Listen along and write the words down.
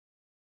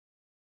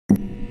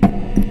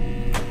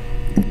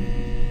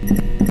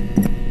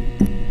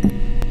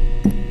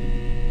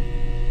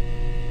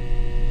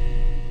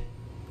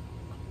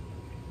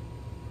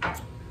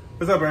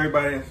What's up,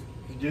 everybody?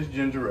 It's just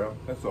ginger ale.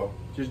 That's all.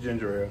 Just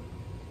ginger ale.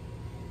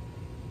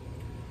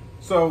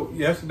 So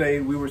yesterday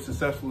we were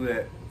successful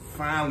at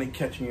finally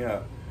catching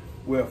up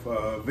with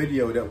a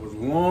video that was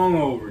long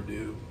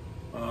overdue.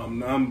 The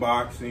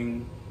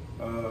unboxing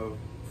of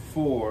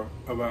 4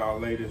 of our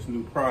latest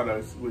new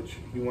products, which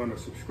you want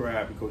to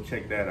subscribe and go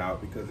check that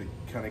out because it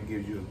kind of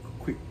gives you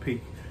a quick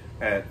peek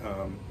at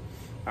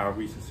our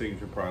recent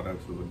signature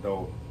products of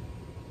adult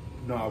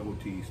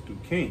novelties through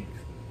Kings.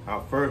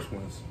 Our first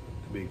ones,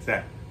 to be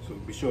exact. So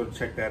be sure to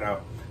check that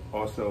out.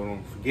 Also,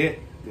 don't forget,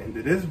 at the end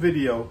of this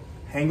video,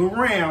 hang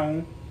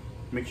around.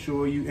 Make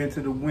sure you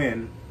enter to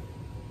win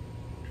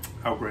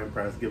our grand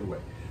prize giveaway.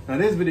 Now,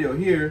 this video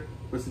here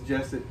was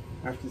suggested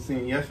after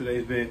seeing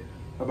yesterday's vid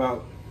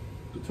about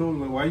the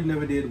tutorial why you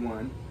never did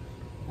one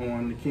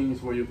on the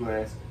King's Royal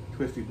Glass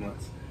Twisty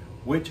blunts,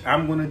 which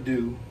I'm going to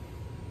do,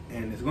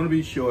 and it's going to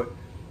be short,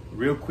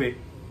 real quick,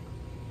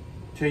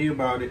 tell you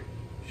about it,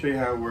 show you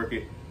how to work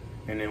it,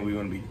 and then we're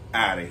going to be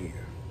out of here.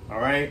 All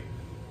right?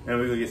 And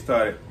we're going to get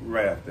started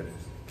right after this.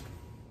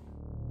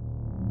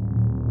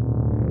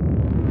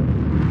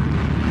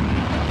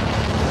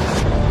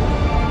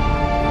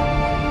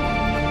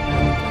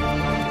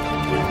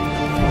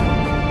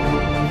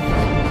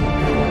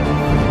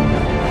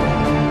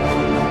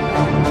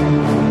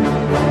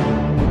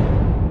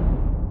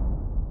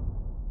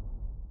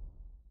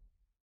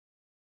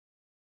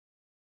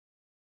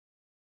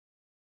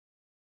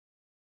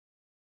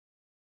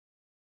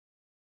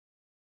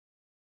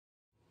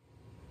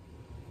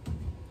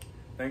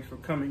 Thanks for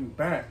coming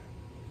back.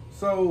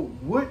 So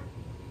what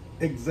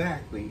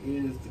exactly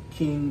is the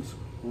King's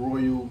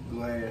Royal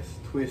Glass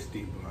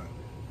Twisty blunt?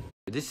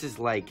 This is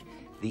like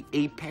the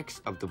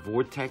apex of the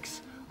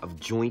vortex of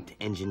joint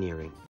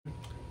engineering.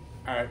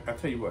 All right, I'll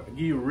tell you what, I'll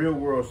give you a real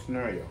world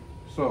scenario.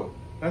 So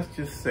let's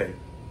just say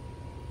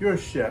you're a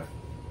chef,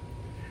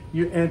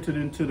 you entered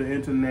into the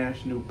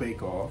international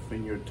bake-off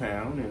in your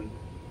town, and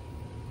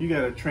you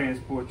got to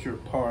transport your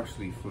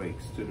parsley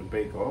flakes to the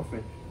bake-off,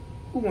 and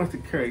who wants to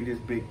carry this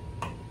big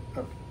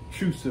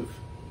obtrusive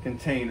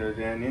container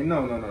down there?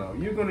 No.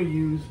 You're going to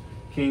use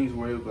King's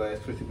Royal Glass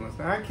Twisty blunts.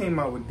 Now, I came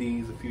out with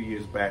these a few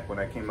years back when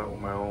I came out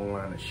with my own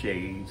line of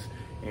shades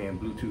and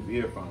Bluetooth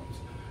earphones.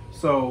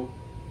 So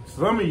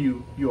some of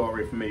you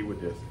already familiar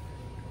with this,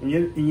 and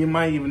you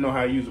might even know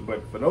how to use it.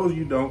 But for those of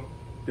you who don't,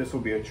 this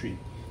will be a treat.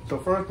 So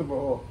first of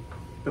all,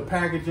 the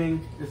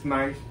packaging is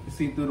nice. You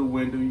see through the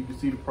window, you can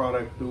see the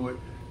product through it.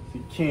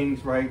 See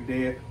King's right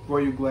there,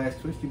 Royal Glass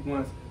Twisty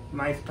blunts.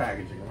 Nice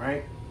packaging,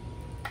 right?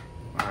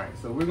 All right,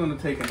 so we're gonna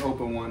take and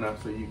open one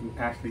up so you can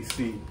actually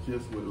see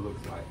just what it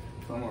looks like.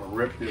 So I'm gonna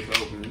rip this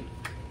open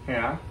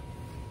here.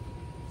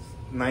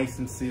 It's nice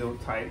and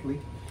sealed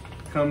tightly.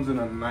 Comes in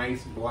a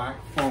nice black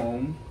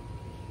foam.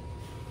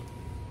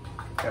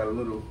 Got a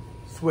little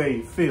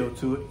suede feel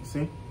to it, you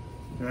see?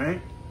 All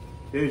right,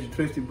 there's your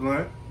Twisty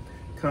blunt.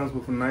 Comes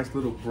with a nice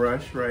little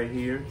brush right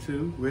here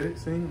too with it,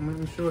 see? I'm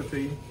gonna show it to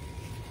you.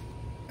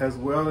 As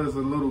well as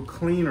a little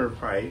cleaner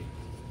pipe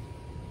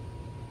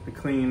to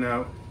clean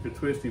out the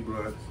Twisty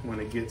blunts when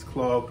it gets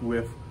clogged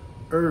with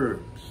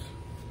herbs.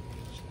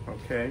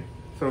 Okay,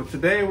 so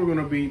today we're going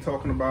to be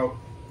talking about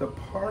the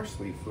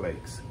parsley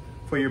flakes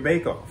for your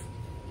bake-off.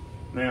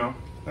 Now,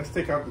 let's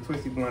take out the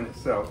Twisty blunt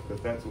itself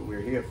because that's what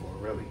we're here for,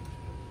 really.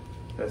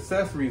 The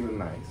accessories are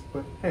nice,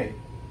 but hey,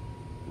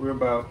 we're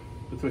about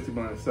the Twisty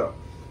blunt itself.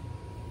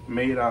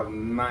 Made out of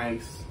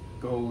nice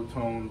gold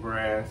tone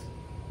brass.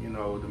 You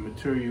know, the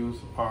materials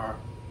are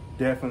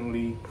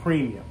definitely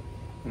premium.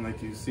 And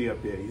like you see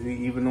up there, you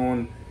see even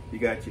on, you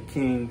got your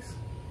Kings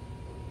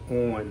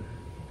on,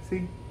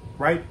 see,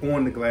 right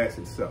on the glass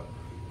itself.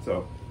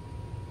 So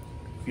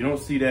if you don't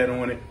see that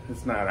on it,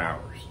 it's not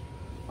ours.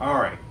 All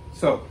right,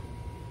 so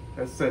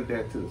let's set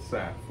that to the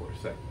side for a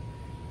second.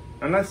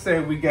 And let's say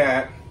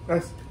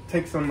let's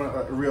take some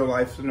real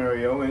life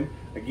scenario, and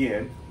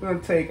again, we're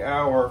gonna take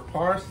our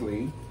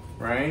parsley,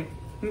 right?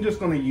 I'm just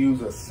gonna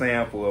use a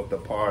sample of the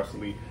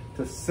parsley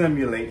to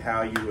simulate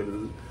how you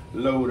would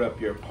load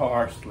up your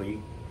parsley.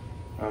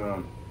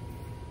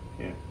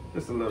 Yeah,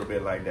 just a little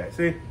bit like that.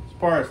 See, it's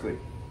parsley,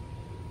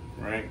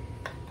 right?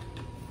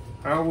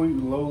 How we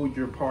load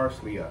your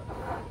parsley up,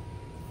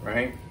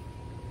 right?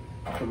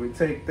 So we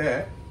take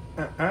that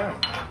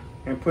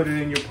and put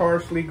it in your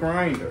parsley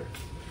grinder,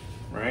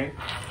 right?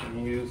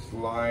 And you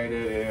slide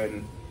it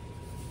in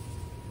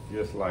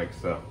just like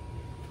so.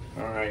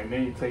 All right, and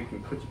then you take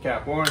and put your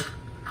cap on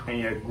and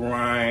you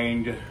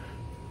grind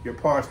your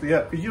parsley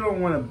up because you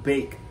don't want to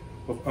bake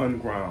with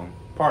unground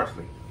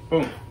parsley.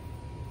 Boom.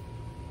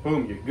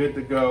 Boom, you're good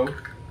to go.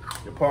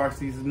 Your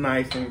parsley's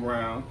nice and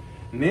ground.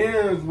 And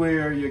there's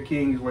where your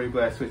King's Royal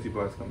Glass Twisty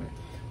blunts come in.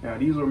 Now,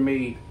 these are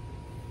made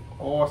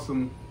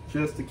awesome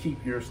just to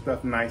keep your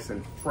stuff nice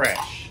and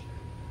fresh.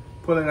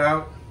 Pull it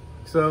out.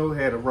 So,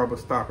 had a rubber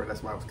stopper.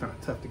 That's why it was kind of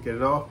tough to get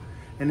it off.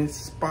 And it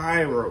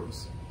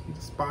spirals. See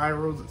the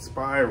spirals? It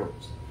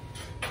spirals.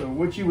 So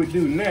what you would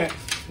do next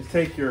is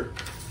take your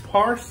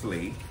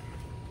parsley,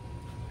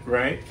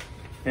 right,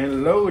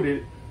 and load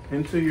it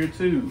into your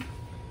tube,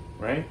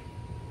 right?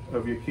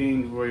 of your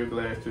King's Royal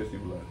Glass Twisty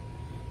Blunt.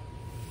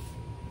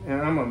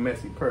 And I'm a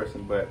messy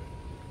person, but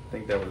I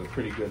think that was a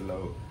pretty good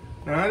load.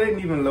 Now I didn't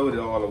even load it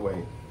all the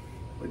way,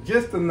 but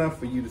just enough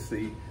for you to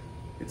see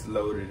it's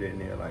loaded in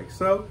there like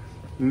so.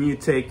 And you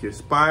take your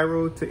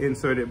spiral to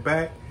insert it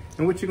back,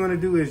 and what you're gonna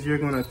do is you're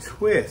gonna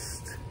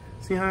twist.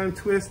 See how I'm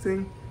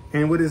twisting?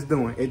 And what it's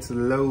doing, it's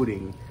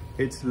loading.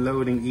 It's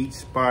loading each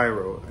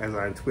spiral as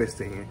I'm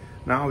twisting it.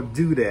 Now I'll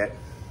do that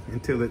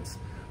until it's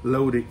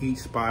loaded each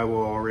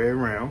spiral all the way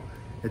around.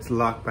 It's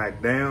locked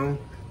back down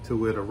to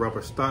where the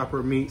rubber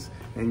stopper meets,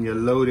 and you're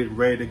loaded,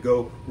 ready to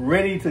go,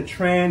 ready to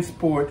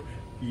transport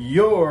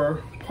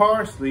your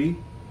parsley,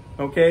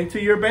 okay,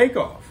 to your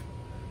bake-off.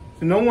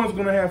 So no one's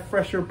gonna have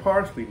fresher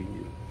parsley than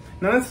you.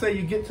 Now let's say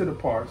you get to the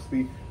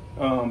parsley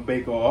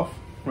bake-off,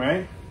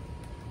 right?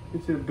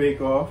 Get to the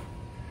bake-off,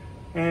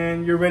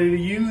 and you're ready to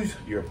use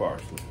your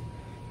parsley.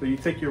 So you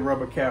take your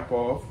rubber cap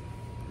off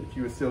that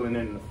you were sealing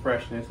in the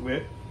freshness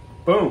with,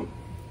 boom,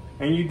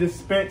 and you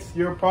dispense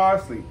your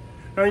parsley.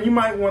 Now you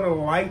might want to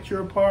light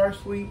your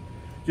parsley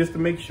just to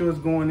make sure it's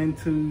going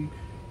into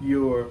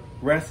your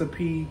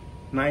recipe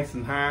nice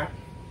and hot.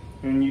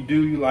 And you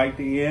do, you light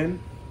the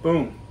end,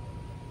 boom.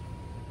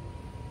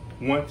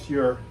 Once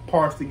your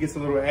parsley gets a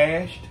little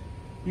ashed,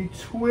 you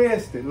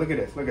twist it. Look at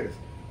this, look at this.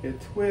 You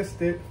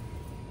twist it,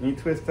 and you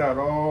twist out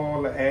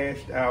all the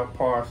ashed out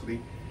parsley,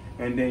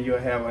 and then you'll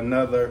have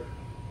another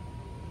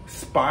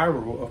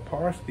spiral of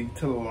parsley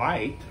to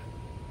light,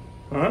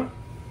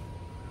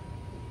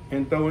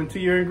 and throw into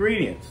your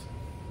ingredients.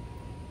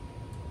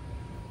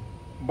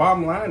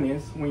 Bottom line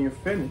is, when you're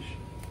finished,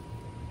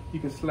 you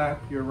can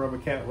slap your rubber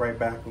cap right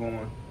back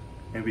on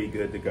and be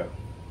good to go.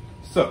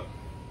 So,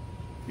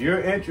 if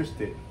you're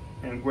interested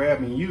in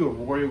grabbing you a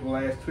Royal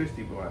Glass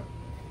Twisty Blunt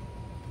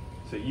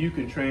so you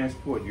can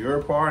transport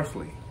your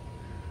parsley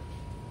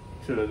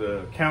to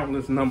the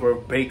countless number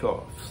of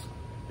bake-offs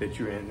that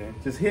you're in,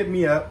 just hit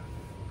me up.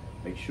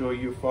 Make sure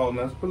you're following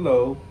us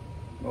below,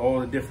 all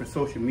the different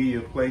social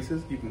media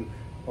places. You can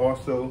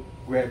also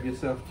grab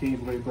yourself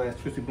King's Royal Glass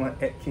Twisty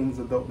Blunt at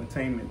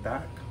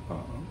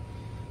kingsadultentertainment.com,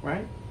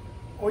 right?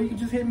 Or you can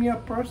just hit me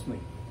up personally.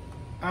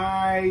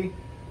 I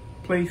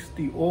place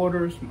the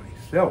orders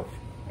myself,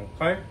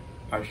 okay?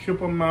 I ship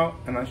them out,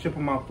 and I ship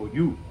them out for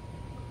you.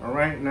 All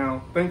right,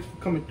 now, thanks for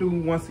coming through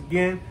once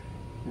again.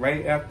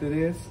 Right after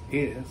this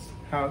is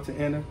how to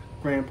enter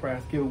grand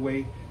prize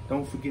giveaway.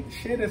 Don't forget to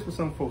share this with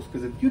some folks,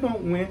 because if you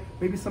don't win,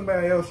 maybe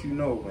somebody else you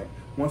know will win.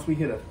 Once we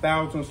hit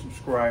 1,000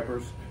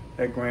 subscribers,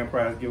 that grand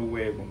prize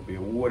giveaway is going to be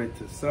awarded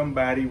to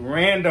somebody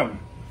random.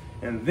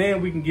 And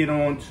then we can get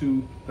on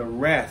to the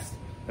rest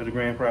of the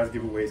grand prize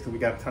giveaways, because we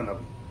got a ton of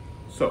them.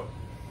 So,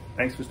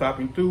 thanks for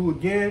stopping through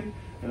again,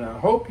 and I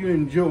hope you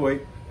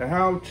enjoyed the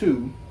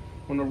how-to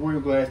on the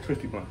Royal Glass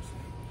Twisty Blunts.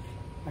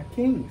 My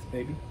Kings,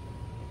 baby.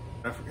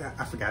 I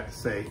forgot to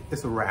say,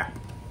 it's a wrap.